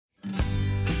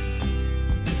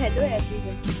Hello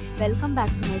everyone, welcome back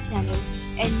to my channel,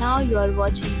 and now you are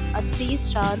watching a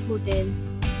 3-star hotel.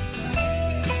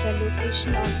 The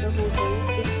location of the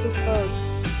hotel is superb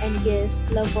and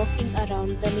guests love walking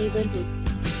around the neighborhood.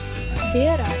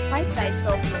 There are 5 types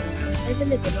of rooms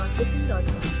available on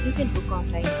booking.com. You can book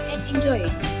online and enjoy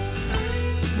it.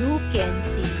 You can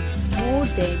see more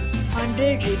than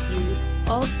 100 reviews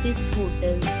of this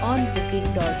hotel on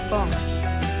booking.com.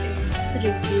 Its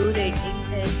review rating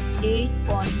is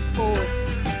 8.4,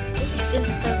 which is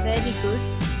very good.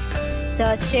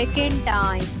 The check-in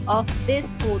time of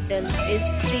this hotel is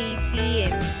 3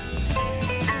 p.m.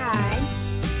 and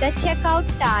the checkout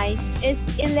time is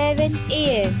 11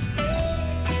 a.m.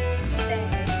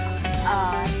 Pets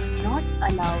are not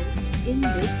allowed in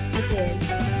this hotel.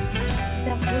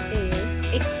 The hotel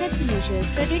accepts major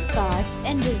credit cards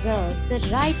and reserves the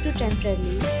right to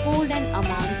temporarily hold an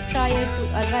amount prior to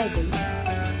arrival.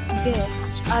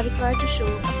 Guests are required to show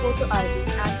a photo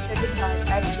ID and credit card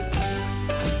at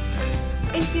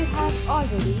check-in. If you have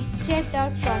already checked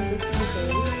out from this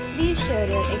hotel, please share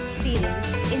your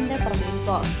experience in the comment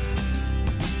box.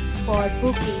 For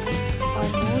booking or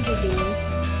more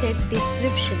details, check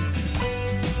description.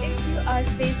 If you are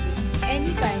facing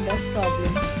any kind of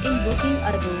problem in booking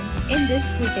a room in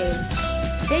this hotel,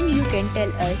 then you can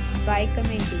tell us by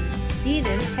commenting. We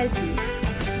will help you.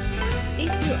 If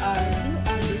you are new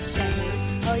on this channel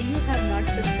or you have not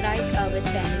subscribed our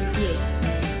channel yet,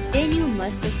 then you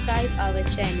must subscribe our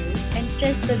channel and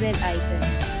press the bell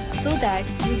icon so that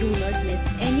you do not miss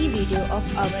any video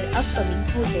of our upcoming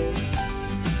hotel.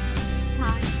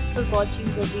 Thanks for watching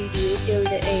the video till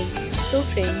the end. So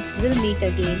friends, we'll meet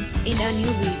again in a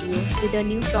new video with a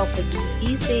new property.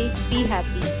 Be safe, be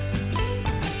happy.